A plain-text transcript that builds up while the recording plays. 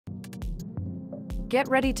Get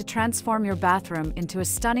ready to transform your bathroom into a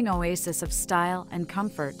stunning oasis of style and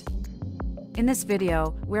comfort. In this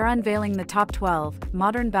video, we're unveiling the top 12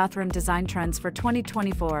 modern bathroom design trends for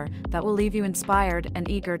 2024 that will leave you inspired and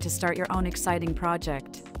eager to start your own exciting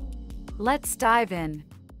project. Let's dive in.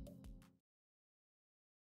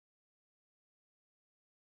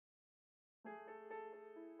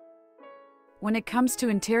 When it comes to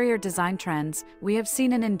interior design trends, we have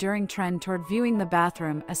seen an enduring trend toward viewing the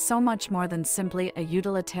bathroom as so much more than simply a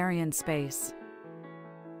utilitarian space.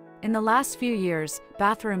 In the last few years,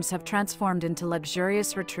 bathrooms have transformed into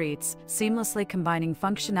luxurious retreats, seamlessly combining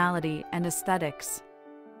functionality and aesthetics.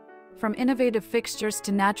 From innovative fixtures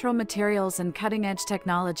to natural materials and cutting-edge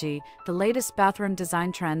technology, the latest bathroom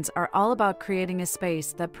design trends are all about creating a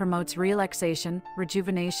space that promotes relaxation,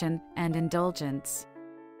 rejuvenation, and indulgence.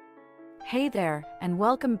 Hey there, and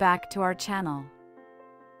welcome back to our channel.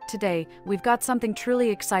 Today, we've got something truly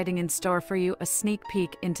exciting in store for you, a sneak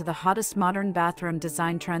peek into the hottest modern bathroom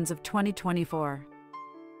design trends of 2024.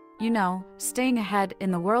 You know, staying ahead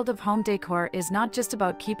in the world of home decor is not just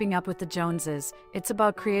about keeping up with the Joneses, it's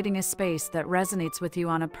about creating a space that resonates with you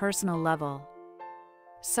on a personal level.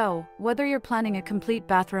 So, whether you're planning a complete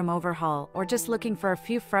bathroom overhaul or just looking for a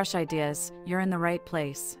few fresh ideas, you're in the right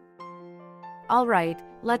place. Alright,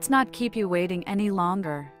 let's not keep you waiting any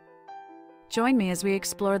longer. Join me as we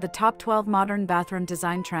explore the top 12 modern bathroom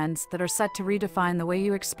design trends that are set to redefine the way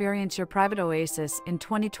you experience your private oasis in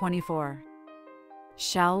 2024.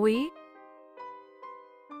 Shall we?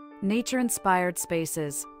 Nature-inspired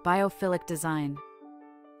spaces, biophilic design.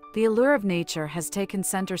 The allure of nature has taken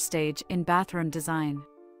center stage in bathroom design.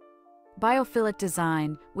 Biophilic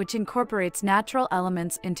design, which incorporates natural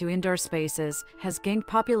elements into indoor spaces, has gained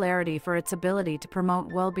popularity for its ability to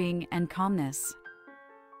promote well-being and calmness.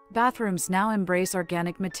 Bathrooms now embrace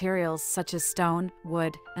organic materials such as stone,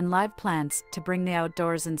 wood, and live plants to bring the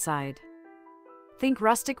outdoors inside. Think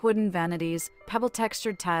rustic wooden vanities,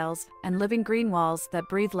 pebble-textured tiles, and living green walls that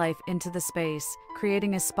breathe life into the space,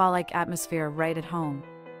 creating a spa-like atmosphere right at home.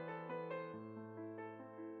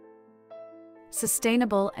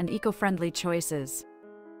 Sustainable and eco-friendly choices.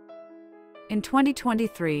 In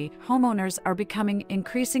 2023, homeowners are becoming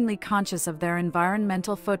increasingly conscious of their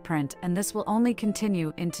environmental footprint, and this will only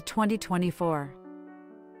continue into 2024.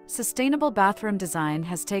 Sustainable bathroom design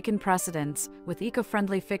has taken precedence, with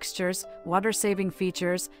eco-friendly fixtures, water-saving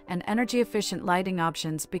features, and energy-efficient lighting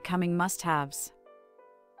options becoming must-haves.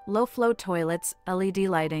 Low-flow toilets, LED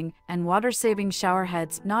lighting, and water-saving shower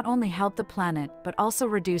heads not only help the planet but also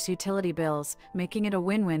reduce utility bills, making it a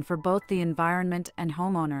win-win for both the environment and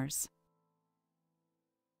homeowners.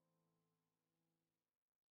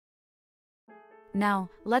 Now,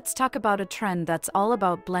 let's talk about a trend that's all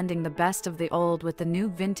about blending the best of the old with the new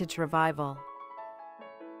vintage revival.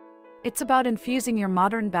 It's about infusing your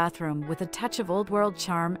modern bathroom with a touch of old-world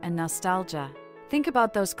charm and nostalgia. Think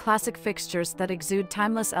about those classic fixtures that exude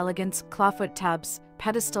timeless elegance, clawfoot tubs,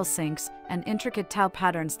 pedestal sinks, and intricate tile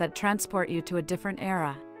patterns that transport you to a different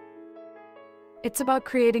era. It's about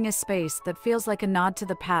creating a space that feels like a nod to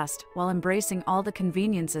the past while embracing all the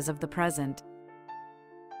conveniences of the present.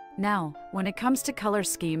 Now, when it comes to color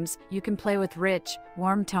schemes, you can play with rich,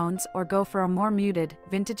 warm tones or go for a more muted,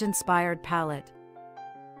 vintage-inspired palette.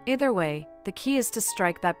 Either way, the key is to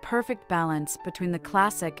strike that perfect balance between the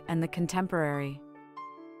classic and the contemporary.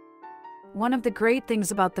 One of the great things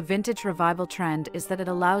about the vintage revival trend is that it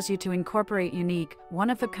allows you to incorporate unique,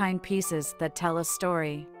 one-of-a-kind pieces that tell a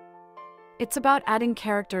story. It's about adding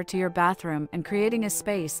character to your bathroom and creating a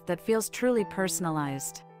space that feels truly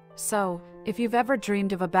personalized. So, if you've ever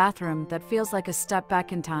dreamed of a bathroom that feels like a step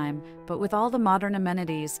back in time, but with all the modern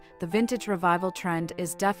amenities, the vintage revival trend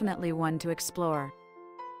is definitely one to explore.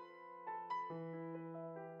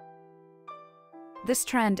 This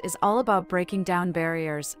trend is all about breaking down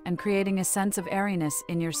barriers and creating a sense of airiness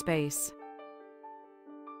in your space.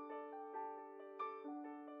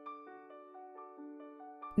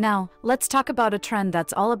 Now, let's talk about a trend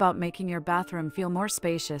that's all about making your bathroom feel more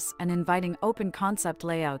spacious and inviting open-concept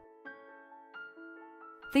layout.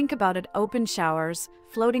 Think about it: open showers,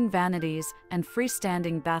 floating vanities, and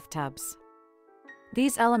freestanding bathtubs.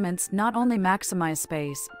 These elements not only maximize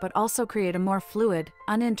space, but also create a more fluid,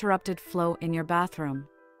 uninterrupted flow in your bathroom.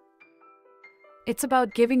 It's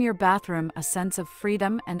about giving your bathroom a sense of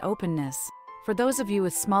freedom and openness. For those of you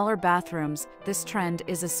with smaller bathrooms, this trend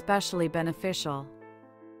is especially beneficial.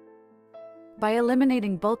 By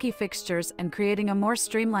eliminating bulky fixtures and creating a more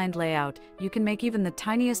streamlined layout, you can make even the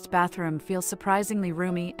tiniest bathroom feel surprisingly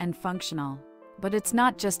roomy and functional. But it's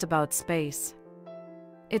not just about space.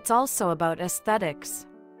 It's also about aesthetics.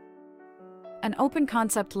 An open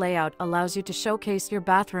concept layout allows you to showcase your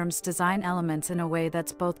bathroom's design elements in a way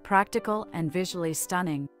that's both practical and visually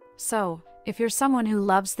stunning. So, if you're someone who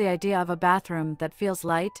loves the idea of a bathroom that feels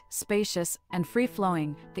light, spacious, and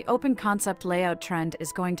free-flowing, the open concept layout trend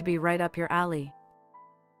is going to be right up your alley.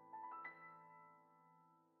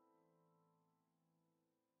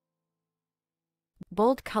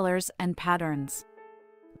 Bold colors and patterns.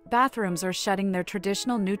 Bathrooms are shedding their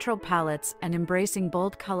traditional neutral palettes and embracing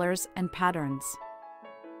bold colors and patterns.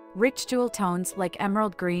 Rich jewel tones like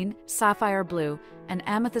emerald green, sapphire blue, and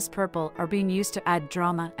amethyst purple are being used to add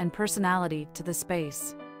drama and personality to the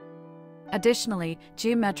space. Additionally,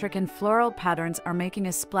 geometric and floral patterns are making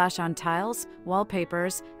a splash on tiles,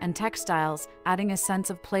 wallpapers, and textiles, adding a sense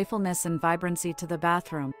of playfulness and vibrancy to the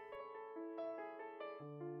bathroom.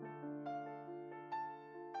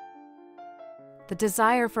 The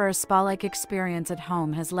desire for a spa-like experience at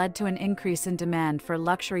home has led to an increase in demand for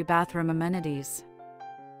luxury bathroom amenities.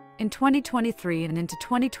 In 2023 and into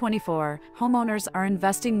 2024, homeowners are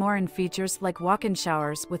investing more in features like walk-in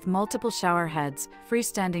showers with multiple shower heads,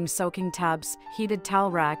 freestanding soaking tubs, heated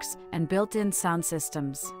towel racks, and built-in sound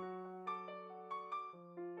systems.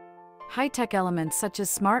 High-tech elements such as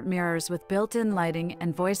smart mirrors with built-in lighting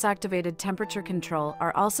and voice-activated temperature control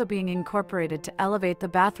are also being incorporated to elevate the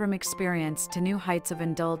bathroom experience to new heights of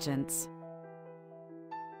indulgence.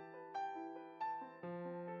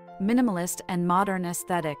 Minimalist and modern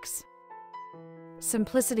aesthetics.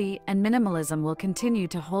 Simplicity and minimalism will continue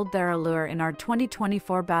to hold their allure in our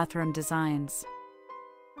 2024 bathroom designs.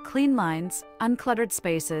 Clean lines, uncluttered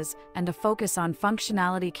spaces, and a focus on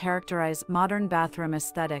functionality characterize modern bathroom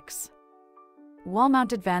aesthetics.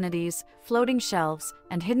 Wall-mounted vanities, floating shelves,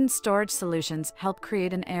 and hidden storage solutions help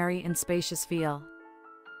create an airy and spacious feel.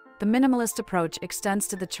 The minimalist approach extends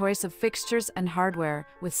to the choice of fixtures and hardware,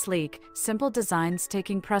 with sleek, simple designs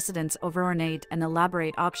taking precedence over ornate and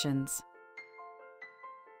elaborate options.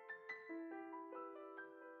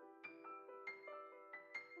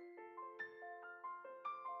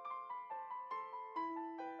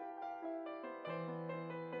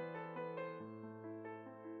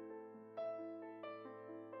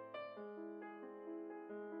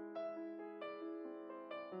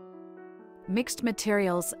 Mixed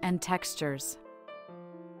materials and textures.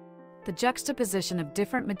 The juxtaposition of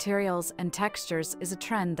different materials and textures is a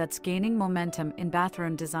trend that's gaining momentum in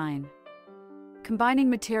bathroom design. Combining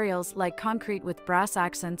materials like concrete with brass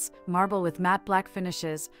accents, marble with matte black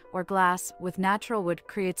finishes, or glass with natural wood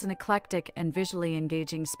creates an eclectic and visually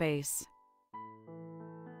engaging space.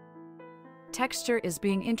 Texture is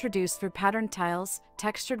being introduced through patterned tiles,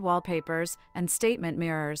 textured wallpapers, and statement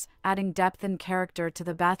mirrors, adding depth and character to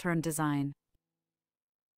the bathroom design.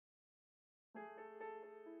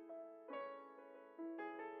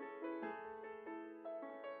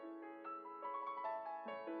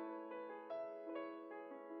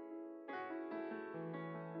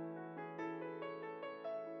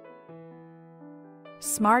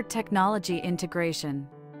 Smart technology integration.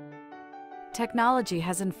 Technology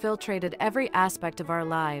has infiltrated every aspect of our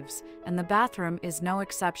lives, and the bathroom is no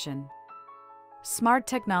exception. Smart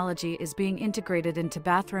technology is being integrated into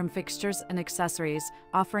bathroom fixtures and accessories,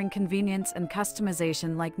 offering convenience and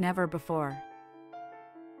customization like never before.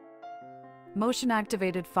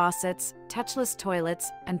 Motion-activated faucets, touchless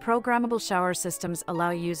toilets, and programmable shower systems allow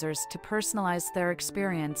users to personalize their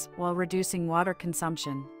experience while reducing water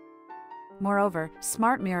consumption. Moreover,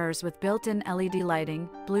 smart mirrors with built-in LED lighting,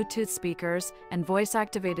 Bluetooth speakers, and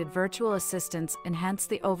voice-activated virtual assistants enhance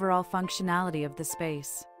the overall functionality of the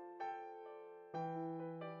space.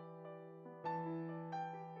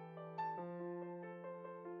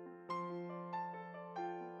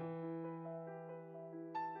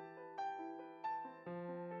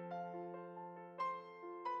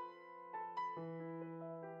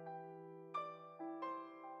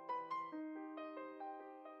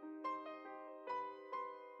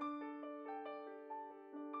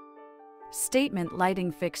 Statement lighting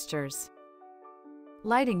fixtures.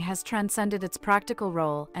 Lighting has transcended its practical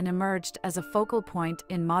role and emerged as a focal point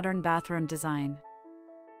in modern bathroom design.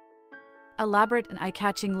 Elaborate and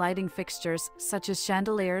eye-catching lighting fixtures, such as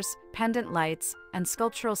chandeliers, pendant lights, and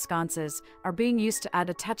sculptural sconces, are being used to add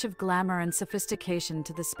a touch of glamour and sophistication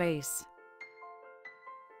to the space.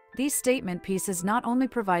 These statement pieces not only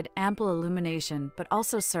provide ample illumination but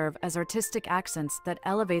also serve as artistic accents that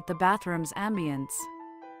elevate the bathroom's ambience.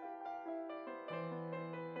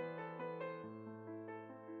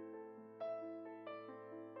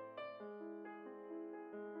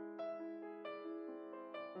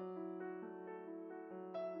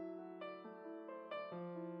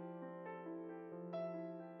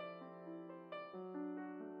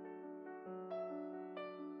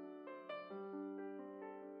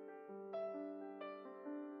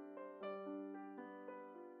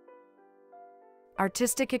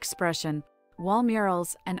 Artistic expression, wall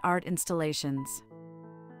murals, and art installations.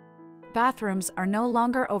 Bathrooms are no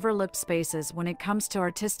longer overlooked spaces when it comes to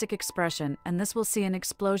artistic expression, and this will see an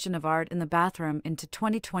explosion of art in the bathroom into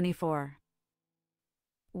 2024.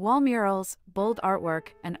 Wall murals, bold artwork,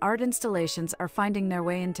 and art installations are finding their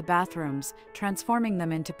way into bathrooms, transforming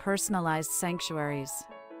them into personalized sanctuaries.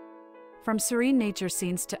 From serene nature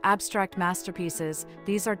scenes to abstract masterpieces,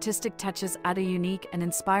 these artistic touches add a unique and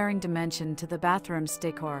inspiring dimension to the bathroom's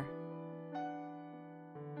decor.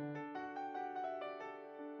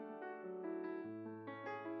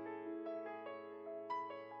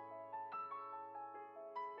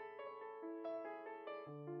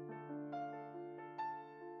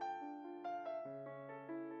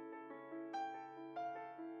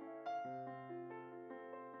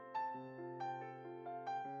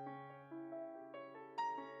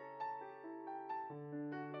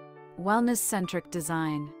 Wellness-centric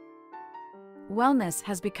design. Wellness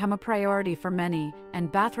has become a priority for many,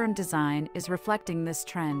 and bathroom design is reflecting this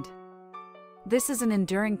trend. This is an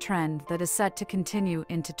enduring trend that is set to continue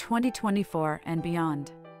into 2024 and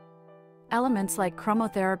beyond. Elements like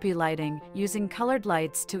chromotherapy lighting, using colored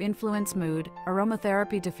lights to influence mood,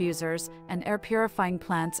 aromatherapy diffusers, and air-purifying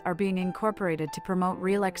plants are being incorporated to promote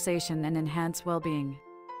relaxation and enhance well-being.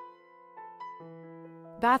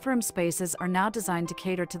 Bathroom spaces are now designed to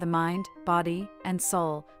cater to the mind, body, and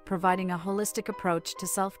soul, providing a holistic approach to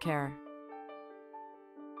self-care.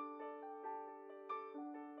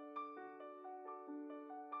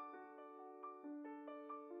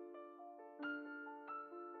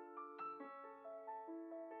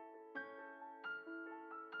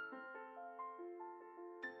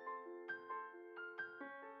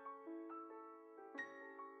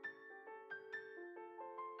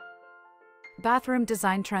 Bathroom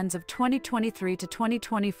design trends of 2023 to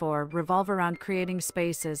 2024 revolve around creating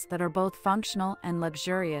spaces that are both functional and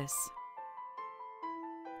luxurious.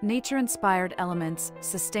 Nature-inspired elements,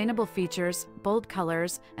 sustainable features, bold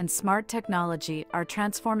colors, and smart technology are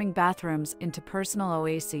transforming bathrooms into personal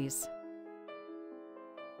oases.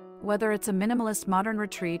 Whether it's a minimalist modern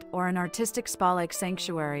retreat or an artistic spa-like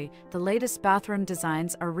sanctuary, the latest bathroom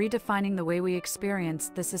designs are redefining the way we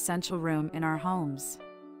experience this essential room in our homes.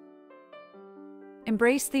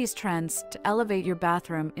 Embrace these trends to elevate your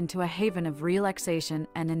bathroom into a haven of relaxation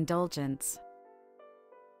and indulgence.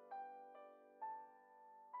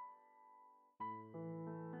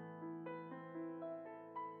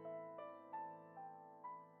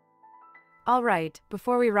 Alright,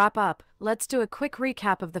 before we wrap up, let's do a quick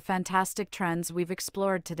recap of the fantastic trends we've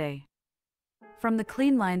explored today. From the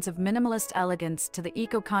clean lines of minimalist elegance to the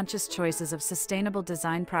eco-conscious choices of sustainable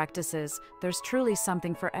design practices, there's truly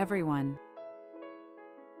something for everyone.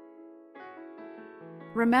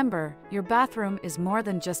 Remember, your bathroom is more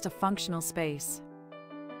than just a functional space.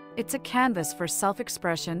 It's a canvas for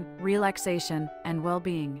self-expression, relaxation, and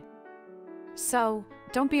well-being. So,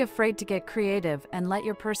 don't be afraid to get creative and let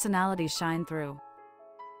your personality shine through.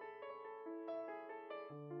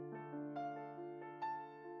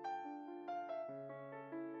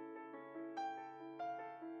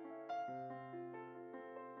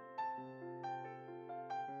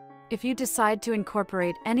 If you decide to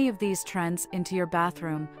incorporate any of these trends into your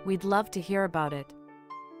bathroom, we'd love to hear about it.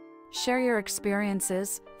 Share your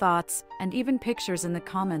experiences, thoughts, and even pictures in the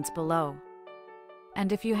comments below.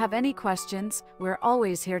 And if you have any questions, we're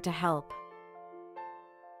always here to help.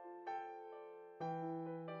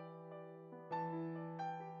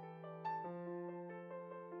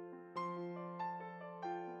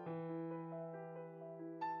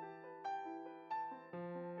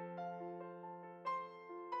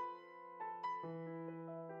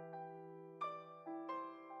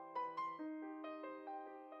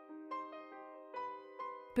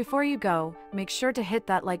 Before you go, make sure to hit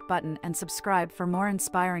that like button and subscribe for more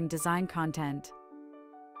inspiring design content.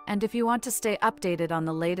 And if you want to stay updated on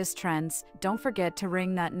the latest trends, don't forget to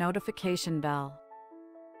ring that notification bell.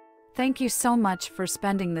 Thank you so much for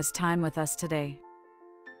spending this time with us today.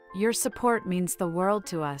 Your support means the world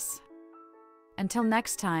to us. Until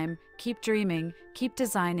next time, keep dreaming, keep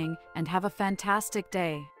designing, and have a fantastic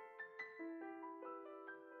day.